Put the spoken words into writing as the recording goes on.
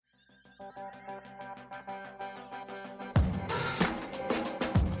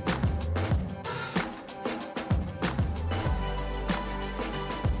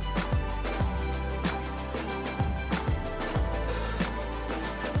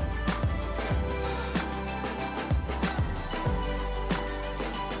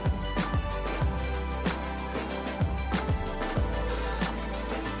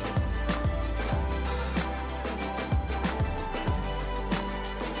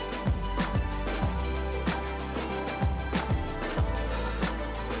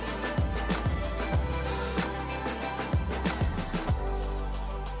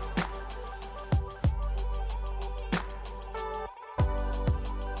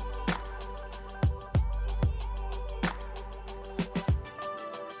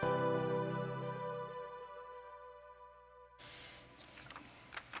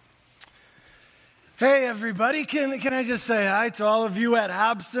Hey, everybody. Can I just say hi to all of you at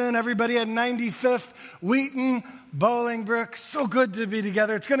Hobson, everybody at 95th, Wheaton, Bolingbrook. So good to be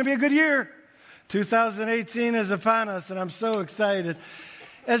together. It's going to be a good year. 2018 is upon us, and I'm so excited.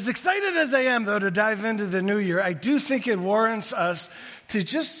 As excited as I am, though, to dive into the new year, I do think it warrants us to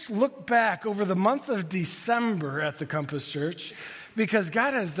just look back over the month of December at the Compass Church, because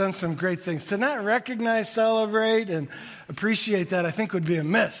God has done some great things. To not recognize, celebrate, and appreciate that, I think would be a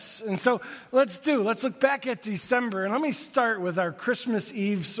miss. And so let's look back at December, and let me start with our Christmas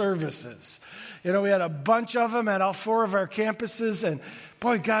Eve services. You know, we had a bunch of them at all 4 of our campuses, and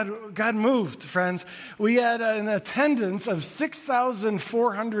boy, God moved, friends. We had an attendance of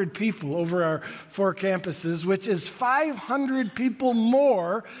 6,400 people over our 4 campuses, which is 500 people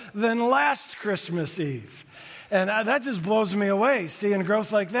more than last Christmas Eve. And that just blows me away, seeing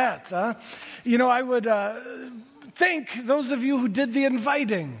growth like that. Huh? You know, I would thank those of you who did the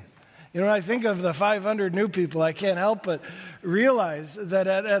inviting. You know, when I think of the 500 new people, I can't help but realize that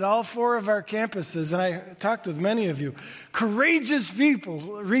at all 4 of our campuses, and I talked with many of you, courageous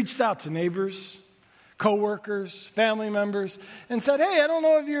people reached out to neighbors, coworkers, family members, and said, hey, I don't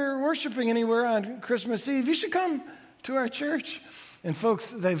know if you're worshiping anywhere on Christmas Eve. You should come to our church. And folks,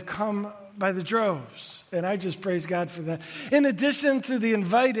 they've come by the droves, and I just praise God for that. In addition to the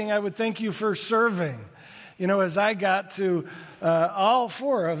inviting, I would thank you for serving. You know, as I got to all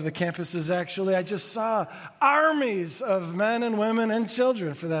 4 of the campuses, actually, I just saw armies of men and women and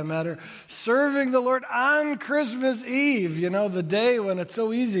children, for that matter, serving the Lord on Christmas Eve, you know, the day when it's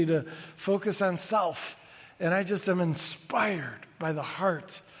so easy to focus on self. And I just am inspired by the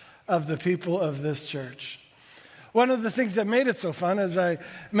heart of the people of this church. One of the things that made it so fun, as I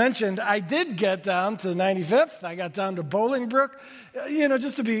mentioned, I did get down to 95th. I got down to Bolingbrook. You know,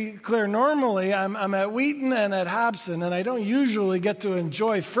 just to be clear, normally I'm at Wheaton and at Hobson, and I don't usually get to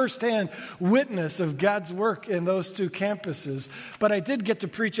enjoy firsthand witness of God's work in those 2 campuses. But I did get to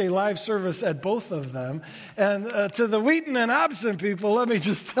preach a live service at both of them. And to the Wheaton and Hobson people, let me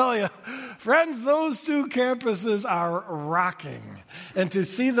just tell you, friends, those 2 campuses are rocking. And to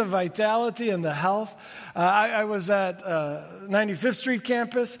see the vitality and the health, I was at 95th Street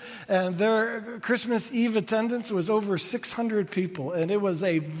campus, and their Christmas Eve attendance was over 600 people, and it was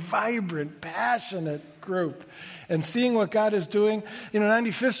a vibrant, passionate group. And seeing what God is doing, you know,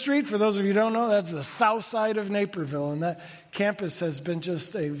 95th Street, for those of you who don't know, that's the south side of Naperville, and that campus has been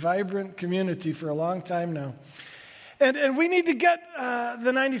just a vibrant community for a long time now. And we need to get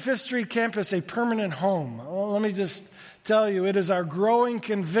the 95th Street campus a permanent home. Well, let me just tell you, it is our growing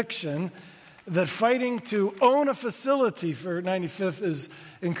conviction that fighting to own a facility for 95th is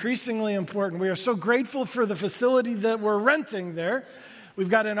increasingly important. We are so grateful for the facility that we're renting there. We've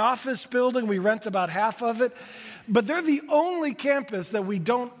got an office building. We rent about half of it. But they're the only campus that we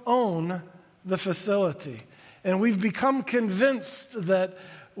don't own the facility. And we've become convinced that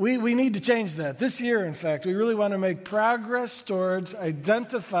we need to change that. This year, in fact, we really want to make progress towards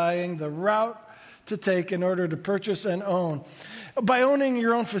identifying the route to take in order to purchase and own. By owning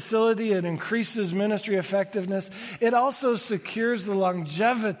your own facility, it increases ministry effectiveness. It also secures the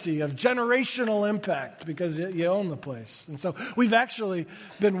longevity of generational impact because you own the place. And so we've actually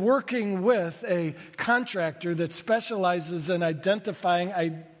been working with a contractor that specializes in identifying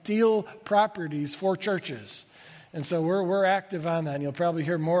ideal properties for churches. And so we're active on that, and you'll probably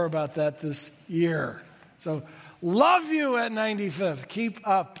hear more about that this year. So love you at 95th. Keep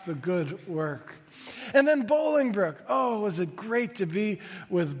up the good work. And then Bolingbrook. Oh, was it great to be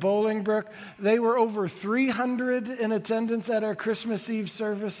with Bolingbrook. They were over 300 in attendance at our Christmas Eve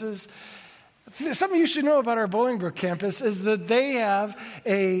services. Something you should know about our Bolingbrook campus is that they have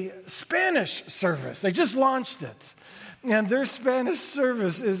a Spanish service. They just launched it. And their Spanish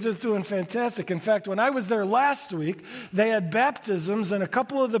service is just doing fantastic. In fact, when I was there last week, they had baptisms, and a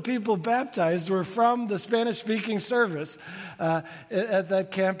couple of the people baptized were from the Spanish-speaking service at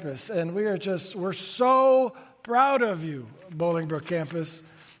that campus. And we're so proud of you, Bolingbrook campus.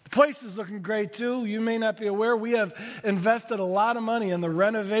 The place is looking great, too. You may not be aware, we have invested a lot of money in the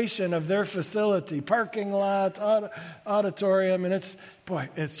renovation of their facility, parking lot, auditorium, and it's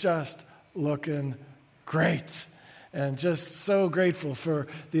just looking great. And just so grateful for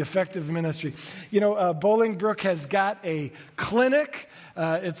the effective ministry. You know, Bolingbrook has got a clinic.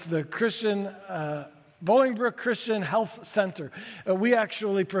 It's the Bolingbrook Christian Health Center. We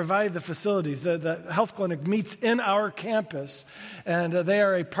actually provide the facilities. The health clinic meets in our campus, and they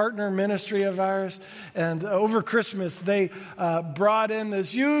are a partner ministry of ours. And over Christmas, they brought in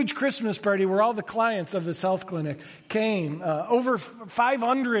this huge Christmas party where all the clients of this health clinic came, over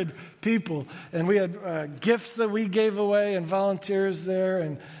 500 people. And we had gifts that we gave away and volunteers there.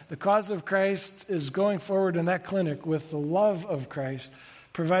 And the cause of Christ is going forward in that clinic with the love of Christ,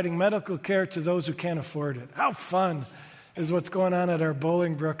 providing medical care to those who can't afford it. How fun is what's going on at our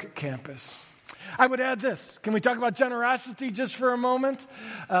Bolingbrook campus. I would add this. Can we talk about generosity just for a moment?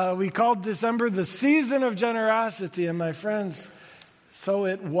 We called December the season of generosity, and my friends, so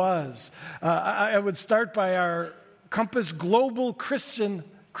it was. I would start by our Compass Global Christian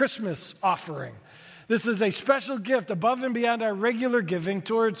Christmas offering. This is a special gift above and beyond our regular giving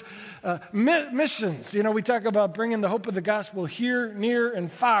towards missions. You know, we talk about bringing the hope of the gospel here, near, and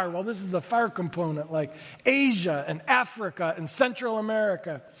far. Well, this is the far component, like Asia and Africa and Central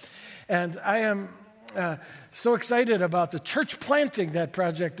America. And I am so excited about the church planting that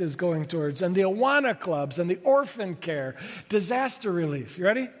project is going towards, and the Awana clubs, and the orphan care, disaster relief. You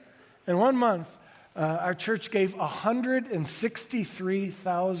ready? In 1 month, our church gave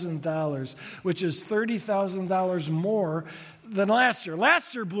 $163,000, which is $30,000 more than last year.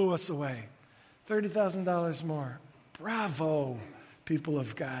 Last year blew us away. $30,000 more. Bravo, people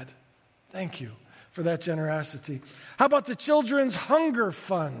of God. Thank you for that generosity. How about the Children's Hunger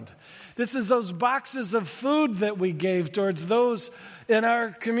Fund? This is those boxes of food that we gave towards those in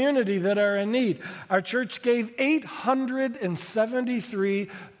our community that are in need. Our church gave 873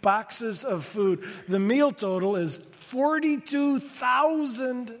 boxes of food. The meal total is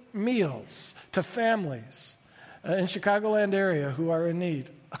 42,000 meals to families in Chicagoland area who are in need.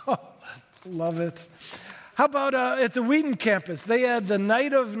 Oh, love it. How about at the Wheaton campus? They had the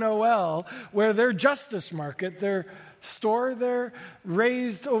Night of Noel, where their Justice Market, their store there,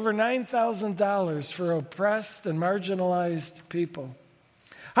 raised over $9,000 for oppressed and marginalized people.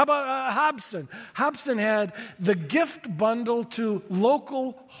 How about Hobson? Hobson had the gift bundle to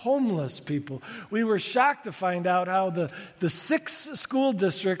local homeless people. We were shocked to find out how the 6 school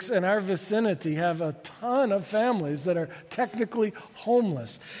districts in our vicinity have a ton of families that are technically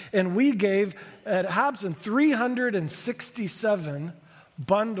homeless. And we gave at Hobson 367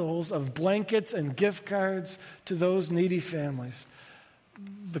 bundles of blankets and gift cards to those needy families.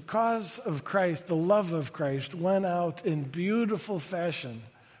 The cause of Christ, the love of Christ, went out in beautiful fashion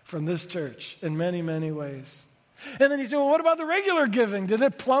from this church in many, many ways. And then you say, well, what about the regular giving? Did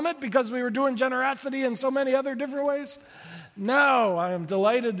it plummet because we were doing generosity in so many other different ways? No, I am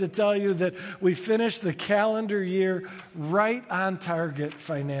delighted to tell you that we finished the calendar year right on target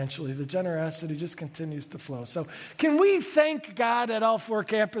financially. The generosity just continues to flow. So can we thank God at all 4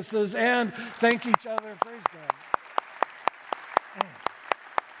 campuses and thank each other? Praise God.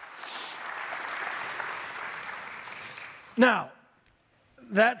 Now,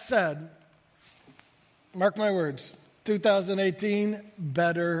 that said, mark my words, 2018,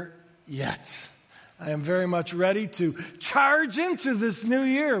 better yet. I am very much ready to charge into this new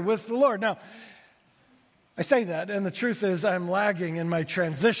year with the Lord. Now, I say that, and the truth is I'm lagging in my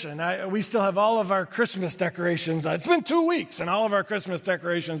transition. We still have all of our Christmas decorations. It's been 2 weeks, and all of our Christmas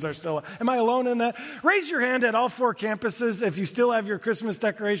decorations are still up. Am I alone in that? Raise your hand at all 4 campuses if you still have your Christmas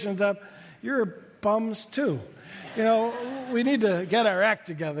decorations up. You're bums, too. You know, we need to get our act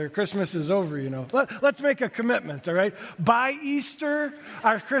together. Christmas is over, you know. Let's make a commitment, all right? By Easter,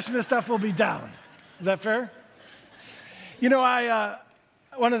 our Christmas stuff will be down. Is that fair? You know,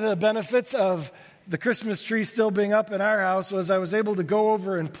 one of the benefits of the Christmas tree still being up in our house was I was able to go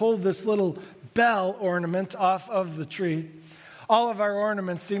over and pull this little bell ornament off of the tree. All of our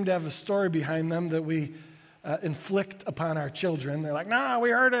ornaments seem to have a story behind them that we inflict upon our children. They're like, nah, we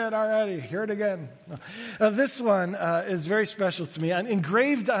heard it already. Hear it again. This one is very special to me. And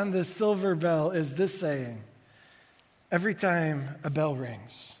engraved on this silver bell is this saying: every time a bell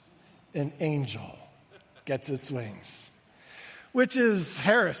rings, an angel gets its wings. which is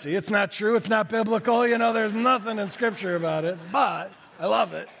heresy. It's not true. It's not biblical. There's nothing in Scripture about it, but I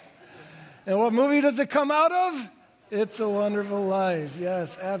love it. And what movie does it come out of? It's a Wonderful Life.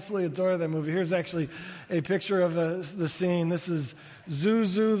 Yes, absolutely adore that movie. Here's actually a picture of the scene. This is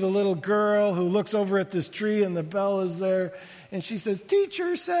Zuzu, the little girl who looks over at this tree and the bell is there. And she says,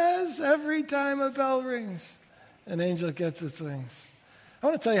 "Teacher says every time a bell rings, an angel gets its wings." I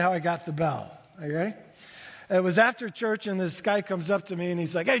want to tell you how I got the bell. Are you ready? It was after church, and this guy comes up to me, and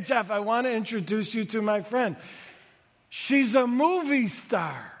he's like, "Hey, Jeff, I want to introduce you to my friend. She's a movie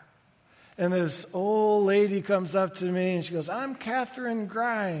star." And this old lady comes up to me, and she goes, "I'm Catherine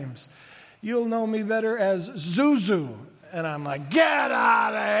Grimes. You'll know me better as Zuzu." And I'm like, "Get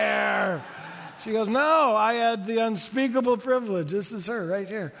out of here." She goes, "No, I had the unspeakable privilege," this is her right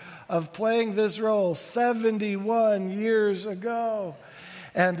here, "of playing this role 71 years ago."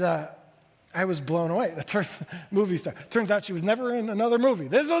 And I was blown away. Movie star. Turns out she was never in another movie.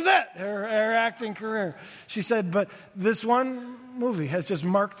 This was it, her acting career. She said, "But this one movie has just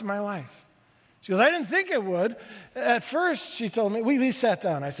marked my life." She goes, "I didn't think it would." At first, she told me, we sat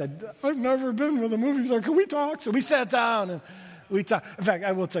down. I said, "I've never been with a movie star. Can we talk?" So we sat down and we talked. In fact,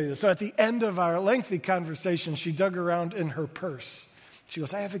 I will tell you this. So at the end of our lengthy conversation, she dug around in her purse. She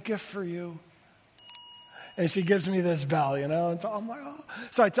goes, "I have a gift for you." And she gives me this bell, and so I'm like, oh.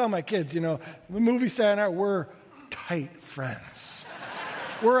 So I tell my kids, the movie star and I, we're tight friends.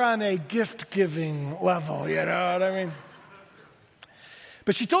 We're on a gift-giving level, you know what I mean?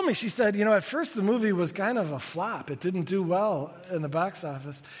 But she told me, she said, at first the movie was kind of a flop. It didn't do well in the box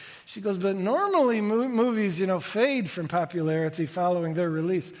office. She goes, but normally movies, fade from popularity following their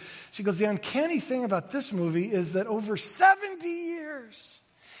release. She goes, the uncanny thing about this movie is that over 70 years,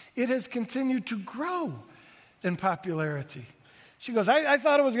 it has continued to grow in popularity. She goes, I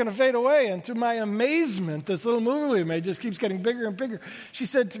thought it was going to fade away, and to my amazement, this little movie we made just keeps getting bigger and bigger. She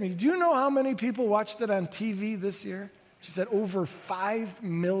said to me, "Do you know how many people watched it on TV this year?" She said, "Over 5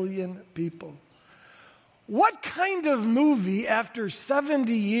 million people." What kind of movie after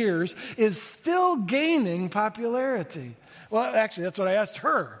 70 years is still gaining popularity? Well, actually, that's what I asked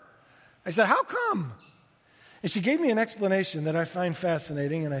her. I said, "How come?" And she gave me an explanation that I find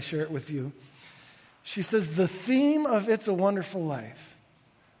fascinating, and I share it with you. She says, the theme of It's a Wonderful Life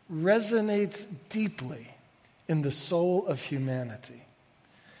resonates deeply in the soul of humanity.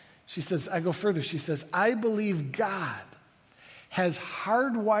 She says, I go further. She says, I believe God has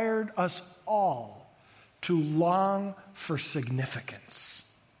hardwired us all to long for significance.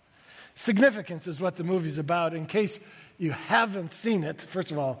 Significance is what the movie's about. In case you haven't seen it,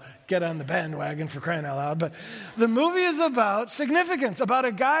 first of all, get on the bandwagon, for crying out loud. But the movie is about significance, about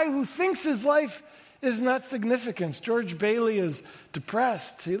a guy who thinks his life is not significance. George Bailey is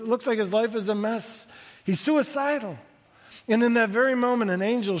depressed. It looks like his life is a mess. He's suicidal. And in that very moment, an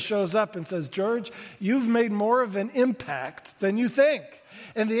angel shows up and says, "George, you've made more of an impact than you think."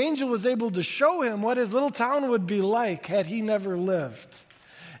 And the angel was able to show him what his little town would be like had he never lived.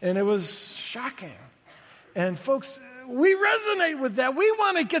 And it was shocking. And folks, we resonate with that. We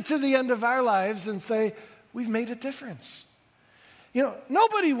want to get to the end of our lives and say, we've made a difference.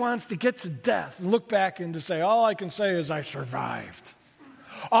 Nobody wants to get to death and look back and to say, all I can say is I survived.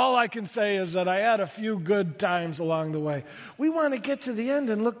 All I can say is that I had a few good times along the way. We want to get to the end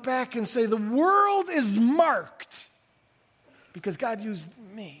and look back and say the world is marked because God used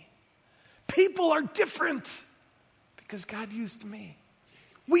me. People are different because God used me.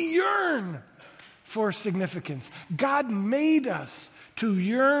 We yearn for significance. God made us to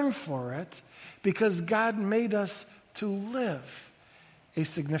yearn for it because God made us to live a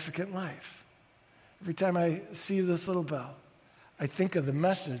significant life. Every time I see this little bell, I think of the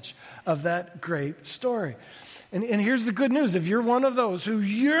message of that great story. And here's the good news. If you're one of those who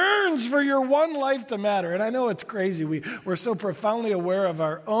yearns for your one life to matter, and I know it's crazy. We're so profoundly aware of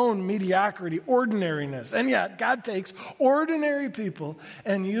our own mediocrity, ordinariness. And yet, God takes ordinary people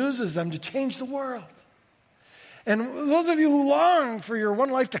and uses them to change the world. And those of you who long for your one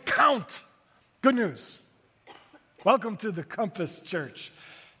life to count, good news. Welcome to the Compass Church.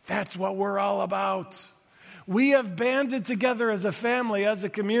 That's what we're all about. We have banded together as a family, as a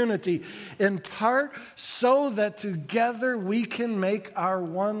community, in part so that together we can make our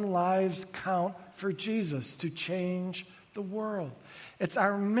one lives count for Jesus, to change the world. It's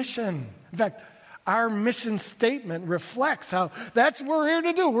our mission. In fact, our mission statement reflects how that's what we're here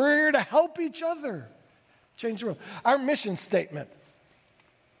to do. We're here to help each other change the world. Our mission statement,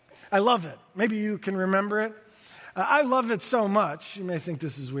 I love it. Maybe you can remember it. I love it so much. You may think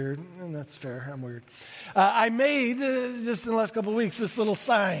this is weird, and that's fair. I'm weird. I made, just in the last couple of weeks, this little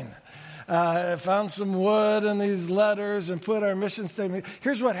sign. found some wood and these letters and put our mission statement.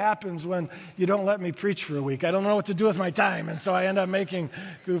 Here's what happens when you don't let me preach for a week. I don't know what to do with my time, and so I end up making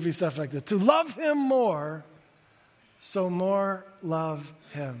goofy stuff like that. To love him more, so more love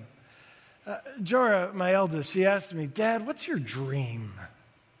him. Jorah, my eldest, she asked me, Dad, what's your dream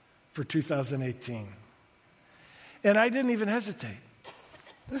for 2018? And I didn't even hesitate.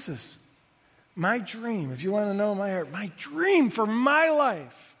 This is my dream. If you want to know my heart, my dream for my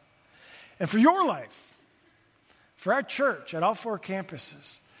life and for your life, for our church at all 4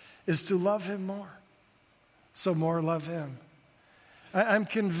 campuses, is to love him more. So more love him. I'm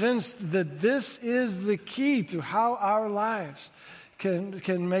convinced that this is the key to how our lives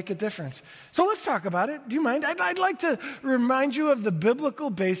can make a difference. So let's talk about it. Do you mind? I'd like to remind you of the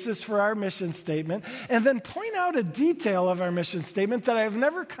biblical basis for our mission statement and then point out a detail of our mission statement that I've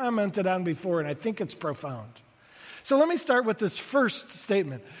never commented on before, and I think it's profound. So let me start with this first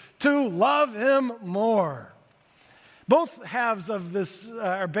statement, to love him more. Both halves of this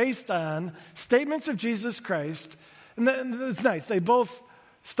are based on statements of Jesus Christ, and it's nice. They both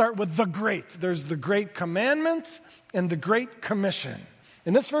start with the great. There's the great commandment and the great commission.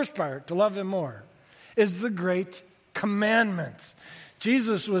 In this first part, to love him more, is the great commandment.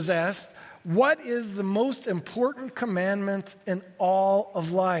 Jesus was asked, what is the most important commandment in all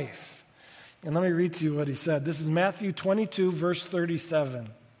of life? And let me read to you what he said. This is Matthew 22, verse 37.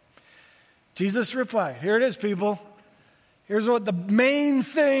 Jesus replied, here it is, people. Here's what the main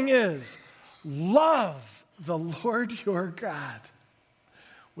thing is. Love the Lord your God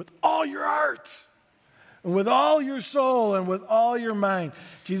with all your heart, and with all your soul, and with all your mind.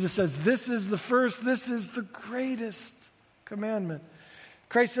 Jesus says, this is the first, this is the greatest commandment.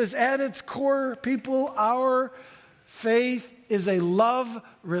 Christ says, at its core, people, our faith is a love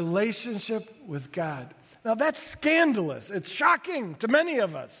relationship with God. Now that's scandalous. It's shocking to many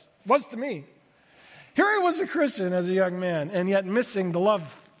of us. It was to me. Here I was a Christian as a young man, and yet missing the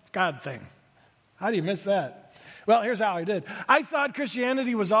love God thing. How do you miss that? Well, here's how I did. I thought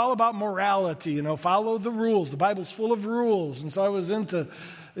Christianity was all about morality, follow the rules. The Bible's full of rules. And so I was into,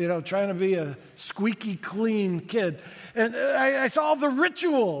 trying to be a squeaky clean kid. And I saw all the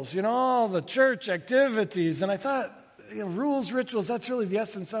rituals, all the church activities. And I thought, rules, rituals, that's really the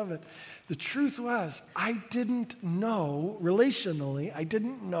essence of it. The truth was, I didn't know, relationally, I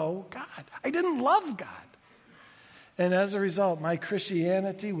didn't know God. I didn't love God. And as a result, my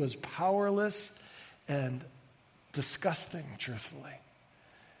Christianity was powerless and disgusting, truthfully.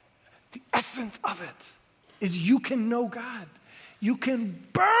 The essence of it is you can know God. You can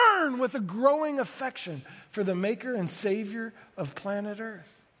burn with a growing affection for the maker and savior of planet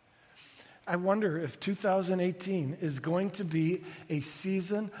Earth. I wonder if 2018 is going to be a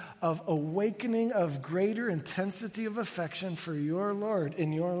season of awakening of greater intensity of affection for your Lord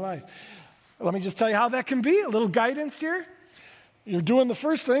in your life. Let me just tell you how that can be. A little guidance here. You're doing the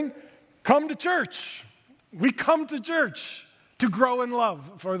first thing. Come to church. We come to church to grow in love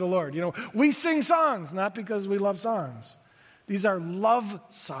for the Lord. We sing songs, not because we love songs. These are love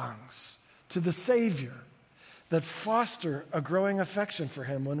songs to the Savior that foster a growing affection for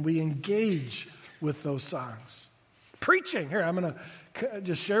him when we engage with those songs. Preaching. Here, I'm going to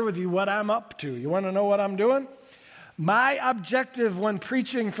just share with you what I'm up to. You want to know what I'm doing? My objective when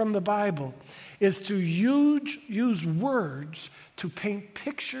preaching from the Bible is to use words to paint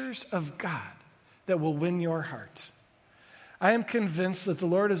pictures of God that will win your heart. I am convinced that the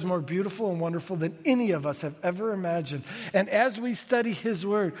Lord is more beautiful and wonderful than any of us have ever imagined. And as we study his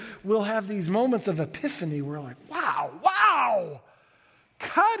word, we'll have these moments of epiphany where we're like, wow,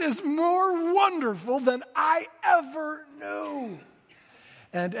 God is more wonderful than I ever knew.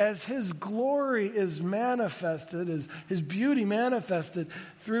 And as his glory is manifested, as his beauty manifested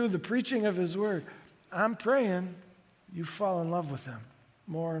through the preaching of his word, I'm praying you fall in love with him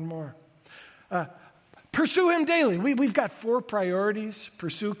more and more. Pursue him daily. We've got 4 priorities: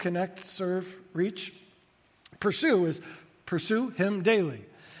 pursue, connect, serve, reach. Pursue is pursue him daily.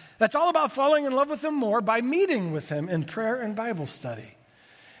 That's all about falling in love with him more by meeting with him in prayer and Bible study.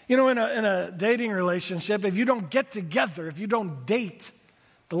 In a dating relationship, if you don't get together, if you don't date,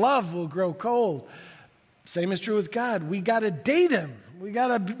 the love will grow cold. Same is true with God. We got to date him. We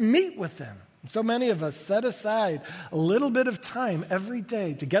got to meet with him. And so many of us set aside a little bit of time every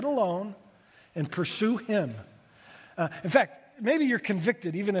day to get alone and pursue him. In fact, maybe you're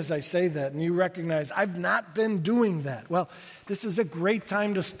convicted even as I say that, and you recognize, I've not been doing that. Well, this is a great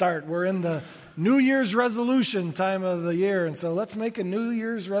time to start. We're in the New Year's resolution time of the year, and so let's make a New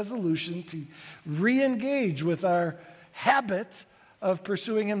Year's resolution to re-engage with our habit of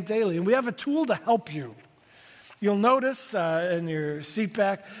pursuing him daily. And we have a tool to help you. You'll notice in your seat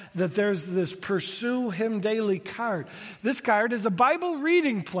back that there's this Pursue Him Daily card. This card is a Bible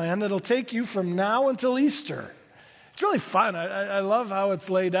reading plan that'll take you from now until Easter. It's really fun. I love how it's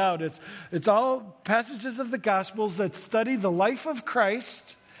laid out. It's all passages of the Gospels that study the life of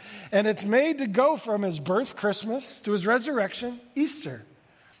Christ, and it's made to go from His birth, Christmas, to His resurrection, Easter.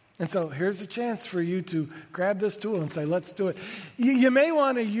 And so here's a chance for you to grab this tool and say, let's do it. You may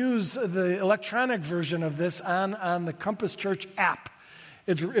want to use the electronic version of this on the Compass Church app.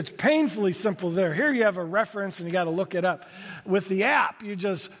 It's painfully simple there. Here you have a reference and you got to look it up. With the app, you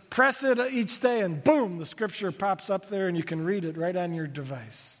just press it each day and boom, the scripture pops up there and you can read it right on your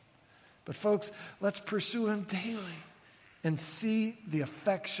device. But folks, let's pursue Him daily and see the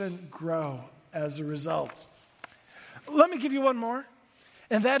affection grow as a result. Let me give you one more.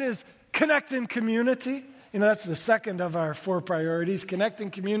 And that is connect in community. That's the second of our 4 priorities, connect in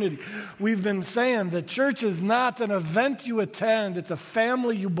community. We've been saying that church is not an event you attend, it's a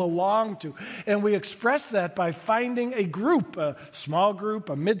family you belong to. And we express that by finding a group, a small group,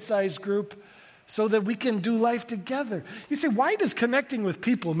 a mid-sized group, so that we can do life together. You say, why does connecting with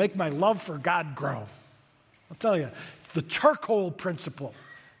people make my love for God grow? I'll tell you, it's the charcoal principle.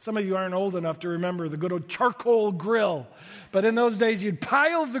 Some of you aren't old enough to remember the good old charcoal grill. But in those days, you'd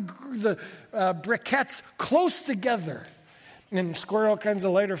pile the briquettes close together. And squirt all kinds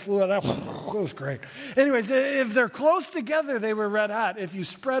of lighter fluid out. It was great. Anyways, if they're close together, they were red hot. If you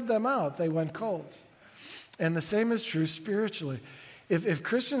spread them out, they went cold. And the same is true spiritually. If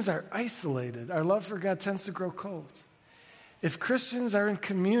Christians are isolated, our love for God tends to grow cold. If Christians are in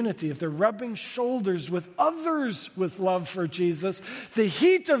community, if they're rubbing shoulders with others with love for Jesus, the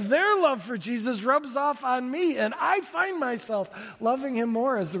heat of their love for Jesus rubs off on me, and I find myself loving Him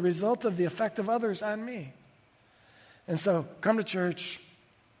more as the result of the effect of others on me. And so, come to church,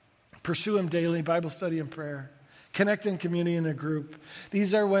 pursue Him daily, Bible study and prayer, connect in community in a group.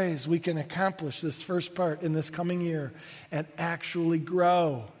 These are ways we can accomplish this first part in this coming year and actually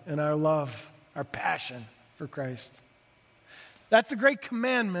grow in our love, our passion for Christ. That's the great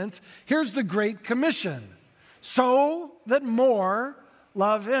commandment. Here's the great commission. So that more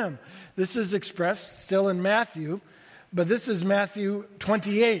love Him. This is expressed still in Matthew, but this is Matthew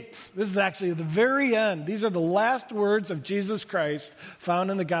 28. This is actually the very end. These are the last words of Jesus Christ found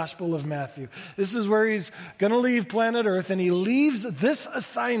in the Gospel of Matthew. This is where He's going to leave planet Earth, and He leaves this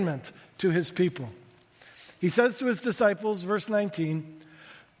assignment to His people. He says to His disciples, verse 19,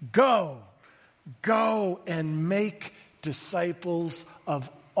 go and make disciples of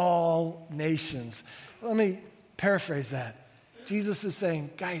all nations. Let me paraphrase that. Jesus is saying,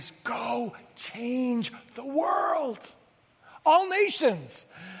 guys, go change the world. All nations.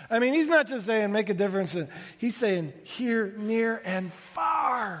 I mean, He's not just saying make a difference. He's saying here, near, and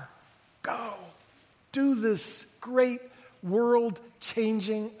far. Go. Do this great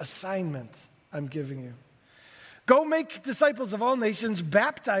world-changing assignment I'm giving you. Go make disciples of all nations,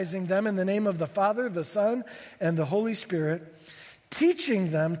 baptizing them in the name of the Father, the Son, and the Holy Spirit,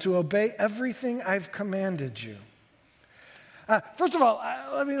 teaching them to obey everything I've commanded you. First of all,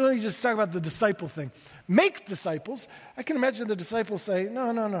 let me just talk about the disciple thing. Make disciples. I can imagine the disciples say,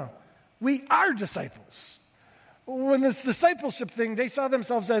 no. We are disciples. When this discipleship thing, they saw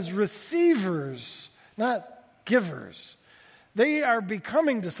themselves as receivers, not givers. They are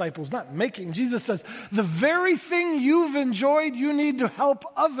becoming disciples, not making. Jesus says, the very thing you've enjoyed, you need to help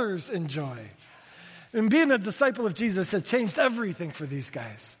others enjoy. And being a disciple of Jesus has changed everything for these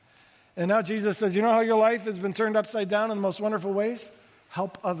guys. And now Jesus says, you know how your life has been turned upside down in the most wonderful ways?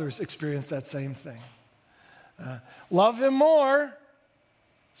 Help others experience that same thing. Love Him more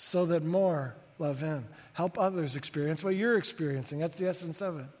so that more love Him. Help others experience what you're experiencing. That's the essence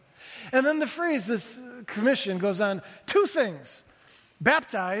of it. And then the phrase, this commission goes on, 2 things.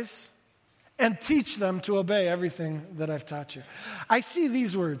 Baptize and teach them to obey everything that I've taught you. I see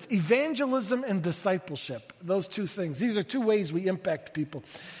these words, evangelism and discipleship, those 2 things. These are 2 ways we impact people.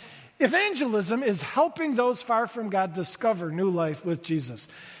 Evangelism is helping those far from God discover new life with Jesus.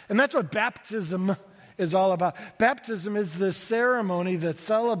 And that's what baptism is all about. Baptism is the ceremony that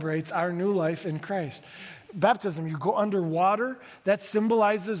celebrates our new life in Christ. Baptism, you go underwater, that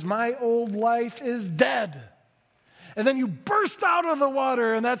symbolizes my old life is dead. And then you burst out of the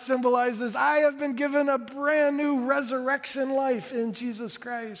water, and that symbolizes I have been given a brand new resurrection life in Jesus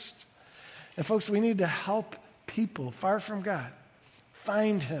Christ. And folks, we need to help people far from God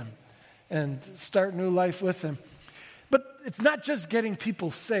find Him and start new life with Him. But it's not just getting people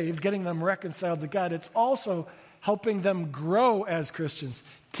saved, getting them reconciled to God. It's also helping them grow as Christians,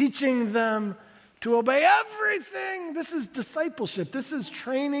 teaching them to obey everything. This is discipleship. This is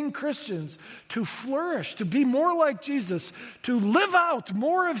training Christians to flourish, to be more like Jesus, to live out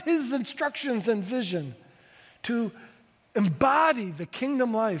more of his instructions and vision, to embody the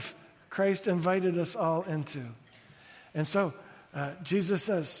kingdom life Christ invited us all into. And so Jesus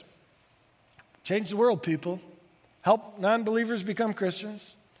says, change the world, people. Help non-believers become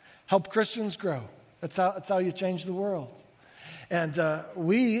Christians. Help Christians grow. That's how you change the world. And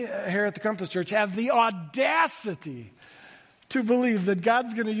we here at the Compass Church have the audacity to believe that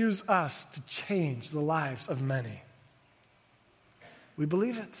God's going to use us to change the lives of many. We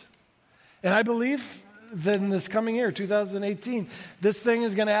believe it. And I believe that in this coming year, 2018, this thing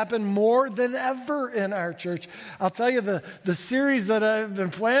is going to happen more than ever in our church. I'll tell you, the series that I've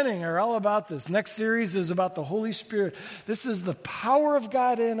been planning are all about this. Next series is about the Holy Spirit. This is the power of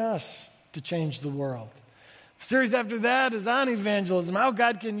God in us to change the world. The series after that is on evangelism, how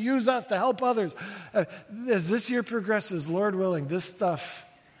God can use us to help others. As this year progresses, Lord willing, this stuff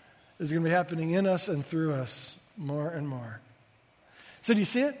is going to be happening in us and through us more and more. So do you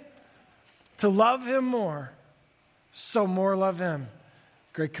see it? To love him more, so more love him.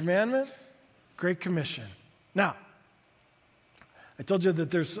 Great commandment, great commission. Now, I told you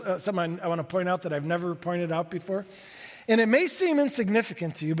that there's something I want to point out that I've never pointed out before. And it may seem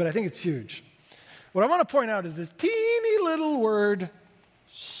insignificant to you, but I think it's huge. What I want to point out is this teeny little word,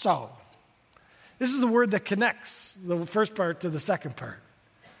 so. This is the word that connects the first part to the second part.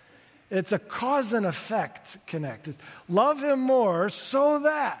 It's a cause and effect connect. It's love him more so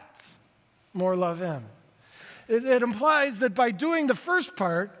that more love him. It implies that by doing the first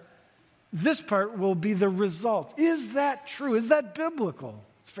part, this part will be the result. Is that true? Is that biblical?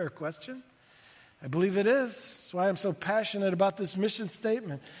 It's a fair question. I believe it is. That's why I'm so passionate about this mission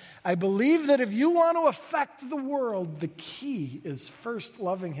statement. I believe that if you want to affect the world, the key is first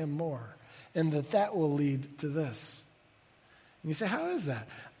loving him more, and that will lead to this. And you say, how is that?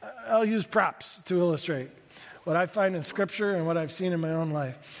 I'll use props to illustrate what I find in Scripture and what I've seen in my own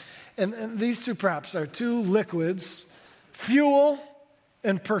life. And these two props are two liquids, fuel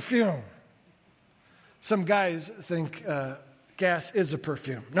and perfume. Some guys think gas is a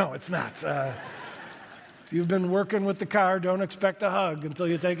perfume. No, it's not. If you've been working with the car, don't expect a hug until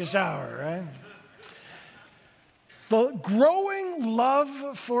you take a shower, right? The growing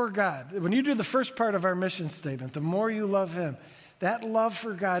love for God. When you do the first part of our mission statement, the more you love him, that love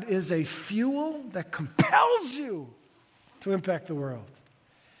for God is a fuel that compels you to impact the world.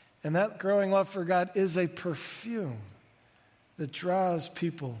 And that growing love for God is a perfume that draws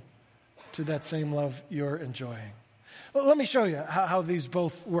people to that same love you're enjoying. Well, let me show you how these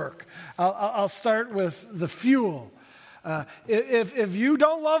both work. I'll start with the fuel. If you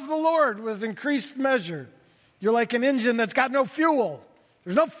don't love the Lord with increased measure, you're like an engine that's got no fuel.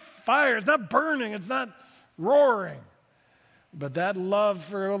 There's no fire. It's not burning. It's not roaring. But that love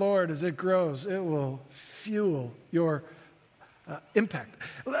for the Lord, as it grows, it will fuel your impact.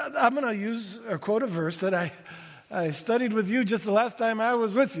 I'm going to use a quote, a verse that I studied with you just the last time I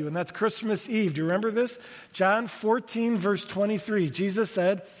was with you, and that's Christmas Eve. Do you remember this? John 14, verse 23. Jesus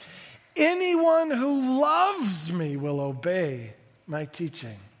said, anyone who loves me will obey my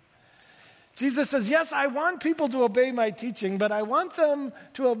teaching. Jesus says, yes, I want people to obey my teaching, but I want them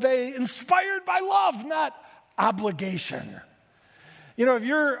to obey inspired by love, not obligation. You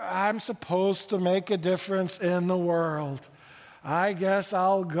know, I'm supposed to make a difference in the world. I guess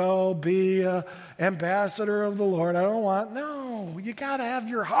I'll go be an ambassador of the Lord. No, you got to have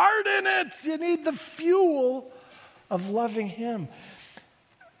your heart in it. You need the fuel of loving him.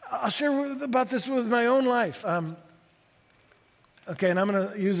 I'll share about this with my own life. Okay, and I'm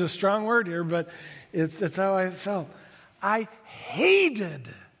going to use a strong word here, but it's how I felt. I hated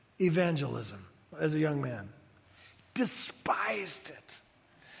evangelism as a young man. Despised it.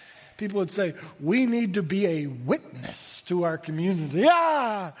 People would say, we need to be a witness to our community.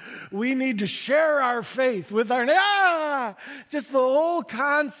 We need to share our faith with our... Just the whole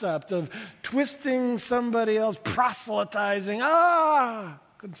concept of twisting somebody else, proselytizing.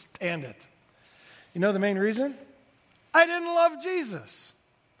 Couldn't stand it. You know the main reason? I didn't love Jesus.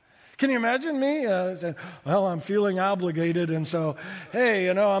 Can you imagine me saying, well, I'm feeling obligated, and so, hey,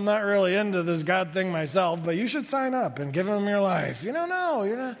 I'm not really into this God thing myself, but you should sign up and give him your life. No,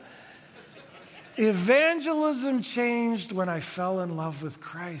 you're not... Evangelism changed when I fell in love with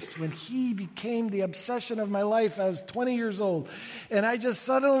Christ, when he became the obsession of my life. I was 20 years old, and I just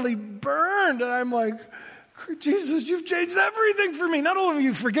suddenly burned, and I'm like, Jesus, you've changed everything for me. Not only have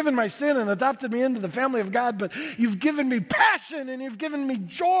you forgiven my sin and adopted me into the family of God, but you've given me passion and you've given me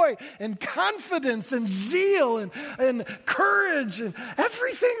joy and confidence and zeal and courage. And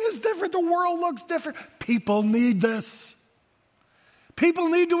everything is different. The world looks different. People need this. People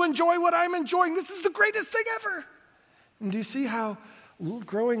need to enjoy what I'm enjoying. This is the greatest thing ever. And do you see how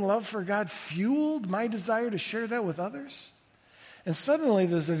growing love for God fueled my desire to share that with others? And suddenly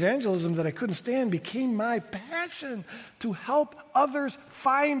this evangelism that I couldn't stand became my passion to help others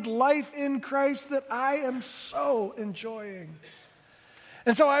find life in Christ that I am so enjoying.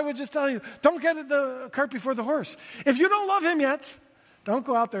 And so I would just tell you, don't get the cart before the horse. If you don't love him yet, don't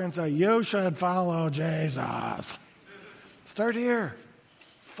go out there and say, you should follow Jesus. Start here.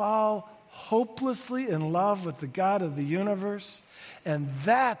 Fall hopelessly in love with the God of the universe, and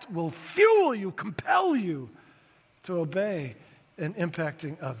that will fuel you, compel you to obey and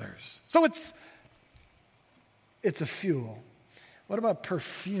impacting others. So it's a fuel. What about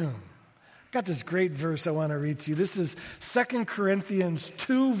perfume? I've got this great verse I want to read to you. This is 2 Corinthians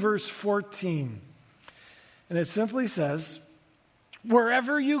 2, verse 14. And it simply says,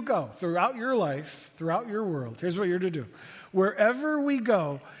 wherever you go throughout your life, throughout your world, here's what you're to do. Wherever we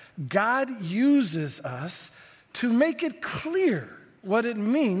go, God uses us to make it clear what it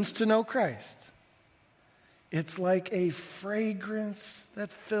means to know Christ. It's like a fragrance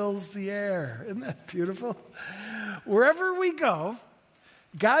that fills the air. Isn't that beautiful? Wherever we go,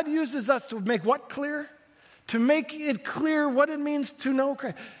 God uses us to make what clear? To make it clear what it means to know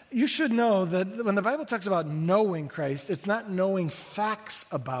Christ. You should know that when the Bible talks about knowing Christ, it's not knowing facts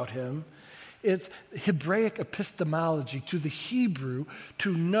about him. It's Hebraic epistemology. To the Hebrew,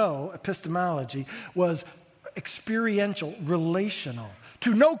 to know, epistemology, was experiential, relational.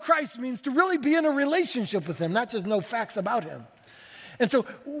 To know Christ means to really be in a relationship with him, not just know facts about him. And so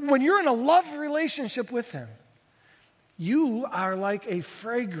when you're in a love relationship with him, you are like a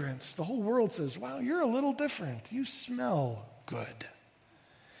fragrance. The whole world says, wow, you're a little different. You smell good.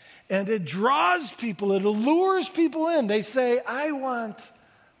 And it draws people, it allures people in. They say, I want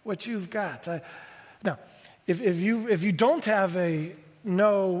what you've got. Now, if you don't have a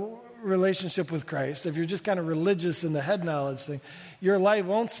no relationship with Christ, if you're just kind of religious in the head knowledge thing, your life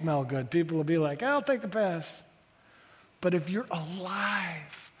won't smell good. People will be like, I'll take the pass. But if you're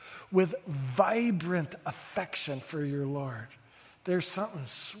alive with vibrant affection for your Lord, there's something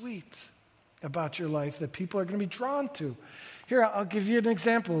sweet about your life that people are going to be drawn to. Here, I'll give you an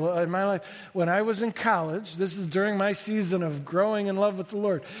example in my life. When I was in college, this is during my season of growing in love with the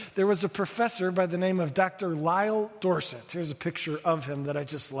Lord, there was a professor by the name of Dr. Lyle Dorsett. Here's a picture of him that I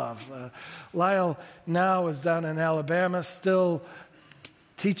just love. Lyle now is down in Alabama, still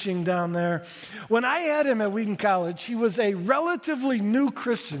teaching down there. When I had him at Wheaton College, he was a relatively new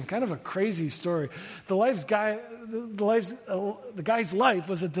Christian, kind of a crazy story. The guy's life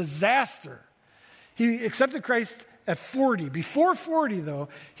was a disaster. He accepted Christ at 40. Before 40, though,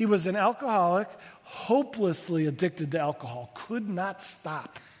 he was an alcoholic, hopelessly addicted to alcohol, could not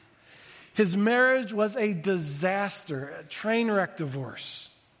stop. His marriage was a disaster, a train wreck divorce.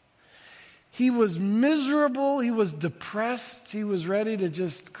 He was miserable, he was depressed, he was ready to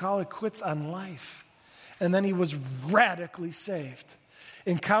just call it quits on life. And then he was radically saved.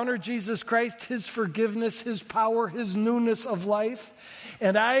 Encountered Jesus Christ, his forgiveness, his power, his newness of life.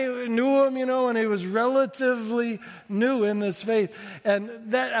 And I knew him, and he was relatively new in this faith. And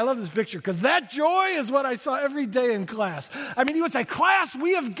that I love this picture because that joy is what I saw every day in class. I mean, he would say, class,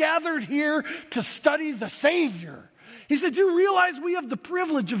 we have gathered here to study the Savior. He said, do you realize we have the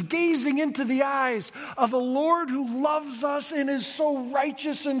privilege of gazing into the eyes of a Lord who loves us and is so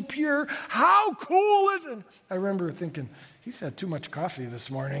righteous and pure? How cool is it? I remember thinking, he's had too much coffee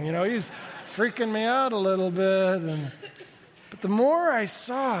this morning. He's freaking me out a little bit. But the more I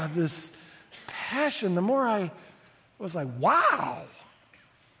saw this passion, the more I was like, wow,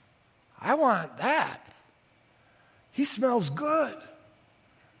 I want that. He smells good.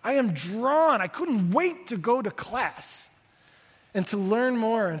 I am drawn. I couldn't wait to go to class and to learn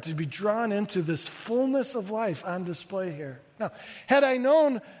more and to be drawn into this fullness of life on display here. Now, had I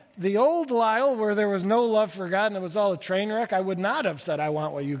known the old Lyle where there was no love for God and it was all a train wreck, I would not have said, I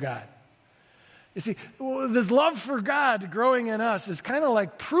want what you got. You see, this love for God growing in us is kind of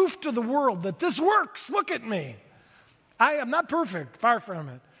like proof to the world that this works. Look at me. I am not perfect, far from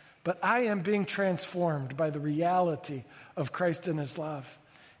it, but I am being transformed by the reality of Christ and his love.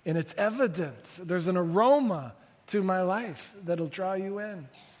 And it's evident. There's an aroma to my life that'll draw you in.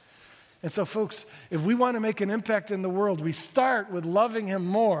 And so, folks, if we want to make an impact in the world, we start with loving him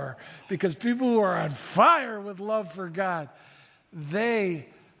more because people who are on fire with love for God, they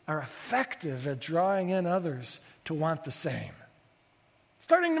are effective at drawing in others to want the same.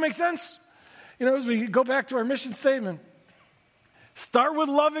 Starting to make sense? As we go back to our mission statement, start with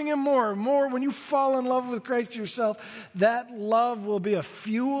loving him more. When you fall in love with Christ yourself, that love will be a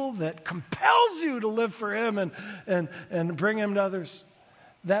fuel that compels you to live for him and bring him to others.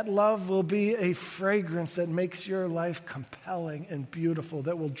 That love will be a fragrance that makes your life compelling and beautiful,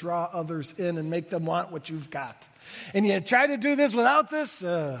 that will draw others in and make them want what you've got. And you try to do this without this,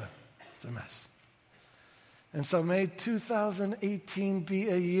 it's a mess. And so may 2018 be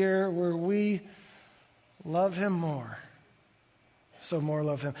a year where we love him more. So more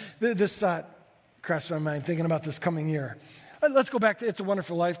love him. This thought crossed my mind thinking about this coming year. Let's go back to It's a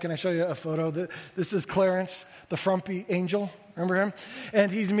Wonderful Life. Can I show you a photo? This is Clarence, the frumpy angel. Remember him? And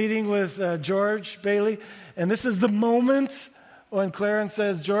he's meeting with George Bailey. And this is the moment when Clarence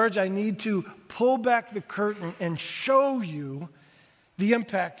says, George, I need to pull back the curtain and show you the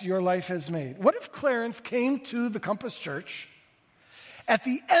impact your life has made. What if Clarence came to the Compass Church at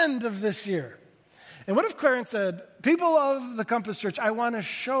the end of this year? And what if Clarence said, people of the Compass Church, I want to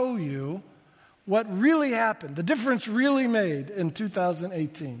show you what really happened, the difference really made in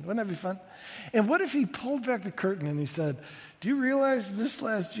 2018. Wouldn't that be fun? And what if he pulled back the curtain and he said, do you realize this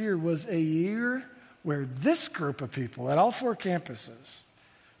last year was a year where this group of people at all 4 campuses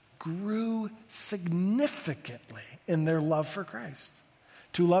grew significantly in their love for Christ,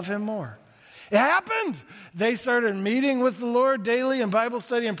 to love him more? It happened. They started meeting with the Lord daily in Bible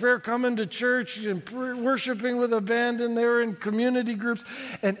study and prayer, coming to church and worshiping with a band, and they were in community groups.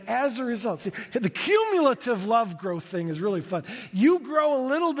 And as a result, see, the cumulative love growth thing is really fun. You grow a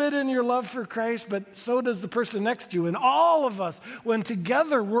little bit in your love for Christ, but so does the person next to you. And all of us, when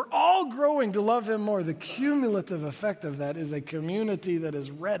together, we're all growing to love him more. The cumulative effect of that is a community that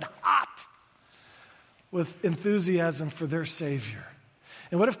is red hot with enthusiasm for their Savior.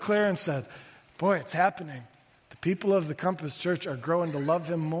 And what if Clarence said, boy, it's happening. The people of the Compass Church are growing to love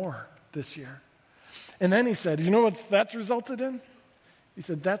him more this year. And then he said, you know what that's resulted in? He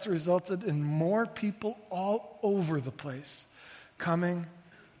said, that's resulted in more people all over the place coming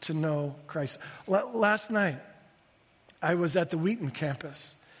to know Christ. Last night, I was at the Wheaton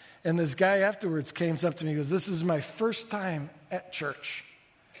campus, and this guy afterwards came up to me and goes, this is my first time at church.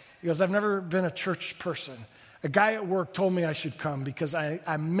 He goes, I've never been a church person. A guy at work told me I should come because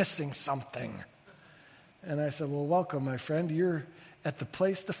I'm missing something. And I said, well, welcome, my friend. You're at the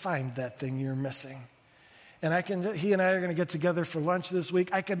place to find that thing you're missing. And he and I are going to get together for lunch this week.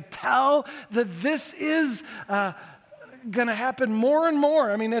 I can tell that this is going to happen more and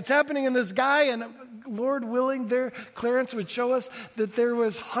more. I mean, it's happening in this guy, and Lord willing, Clarence would show us that there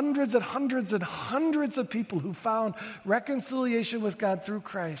was hundreds and hundreds and hundreds of people who found reconciliation with God through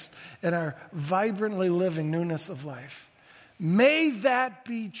Christ and are vibrantly living newness of life. May that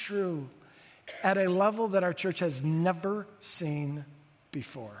be true at a level that our church has never seen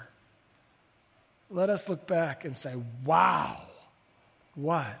before. Let us look back and say, wow,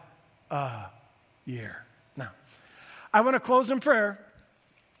 what a year. Now, I want to close in prayer,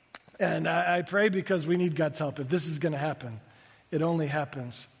 and I pray because we need God's help. If this is going to happen, it only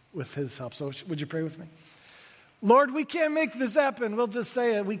happens with his help. So would you pray with me? Lord, we can't make this happen. We'll just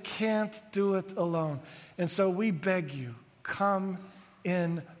say it. We can't do it alone. And so we beg you, come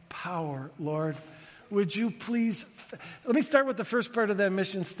in power, Lord. Would you please, let me start with the first part of that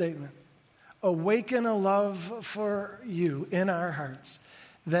mission statement. Awaken a love for you in our hearts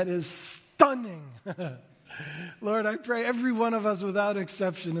that is stunning. Lord, I pray every one of us without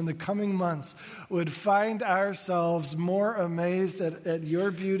exception in the coming months would find ourselves more amazed at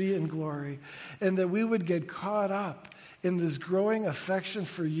your beauty and glory, and that we would get caught up in this growing affection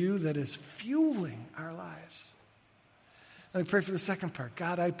for you that is fueling our lives. Let me pray for the second part.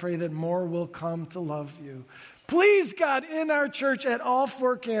 God, I pray that more will come to love you. Please, God, in our church at all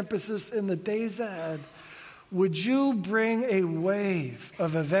 4 campuses in the days ahead, would you bring a wave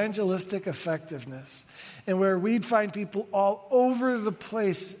of evangelistic effectiveness, and where we'd find people all over the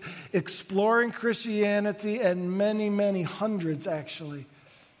place exploring Christianity, and many, many hundreds actually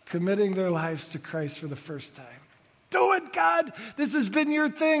committing their lives to Christ for the first time. Do it, God. This has been your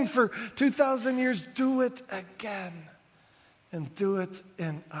thing for 2,000 years. Do it again. And do it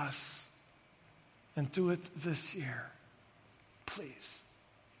in us. And do it this year. Please.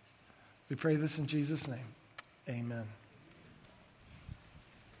 We pray this in Jesus' name. Amen.